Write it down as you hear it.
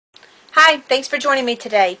Hi, thanks for joining me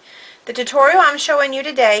today. The tutorial I'm showing you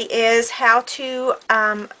today is how to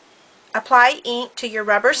apply ink to your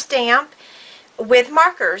rubber stamp with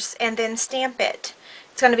markers and then stamp it.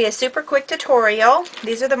 It's going to be a super quick tutorial.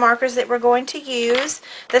 These are the markers that we're going to use.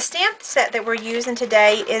 The stamp set that we're using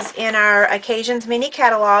today is in our Occasions mini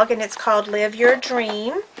catalog, and it's called Live Your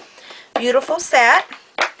Dream. Beautiful set.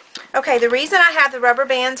 Okay, the reason I have the rubber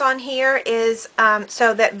bands on here is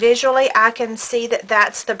so that visually I can see that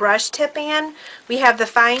that's the brush tip in. We have the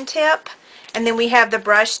fine tip, and then we have the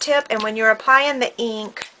brush tip, and when you're applying the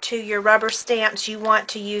ink to your rubber stamps, you want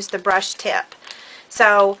to use the brush tip.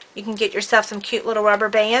 So you can get yourself some cute little rubber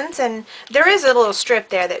bands, and there is a little strip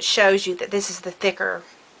there that shows you that this is the thicker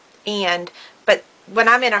end, but when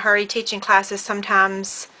I'm in a hurry teaching classes,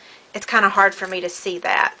 sometimes it's kind of hard for me to see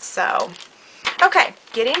that. So okay,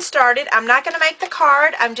 getting started. I'm not going to make the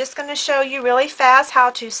card. I'm just going to show you really fast how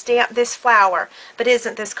to stamp this flower. But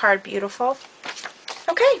isn't this card beautiful?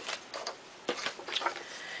 Okay.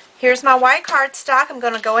 Here's my white cardstock. I'm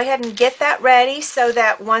going to go ahead and get that ready so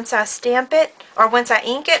that once I stamp it, or once I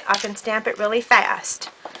ink it, I can stamp it really fast.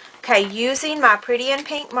 Okay, using my pretty and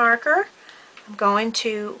pink marker, I'm going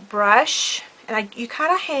to brush, and you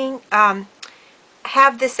kind of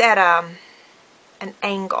have this at an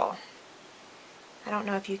angle. I don't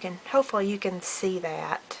know if you can, hopefully you can see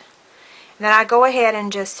that. And then I go ahead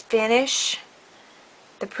and just finish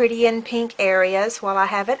the pretty and pink areas while I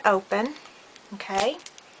have it open. Okay.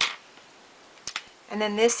 And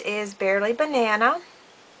then this is Barely Banana.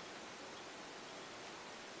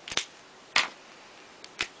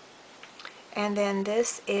 And then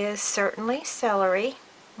this is Certainly Celery,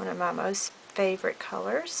 one of my most favorite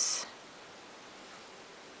colors.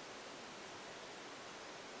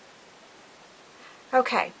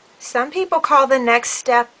 Okay, some people call the next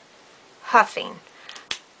step huffing.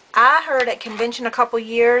 I heard at convention a couple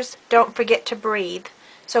years, don't forget to breathe.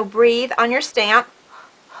 So breathe on your stamp.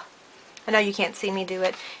 I know you can't see me do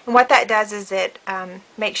it. And what that does is it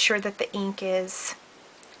makes sure that the ink is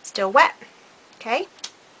still wet. Okay?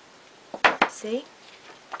 See?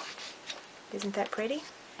 Isn't that pretty?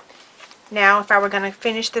 Now, if I were going to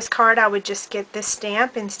finish this card, I would just get this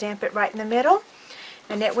stamp and stamp it right in the middle,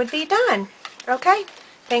 and it would be done. Okay,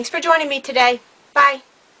 thanks for joining me today. Bye.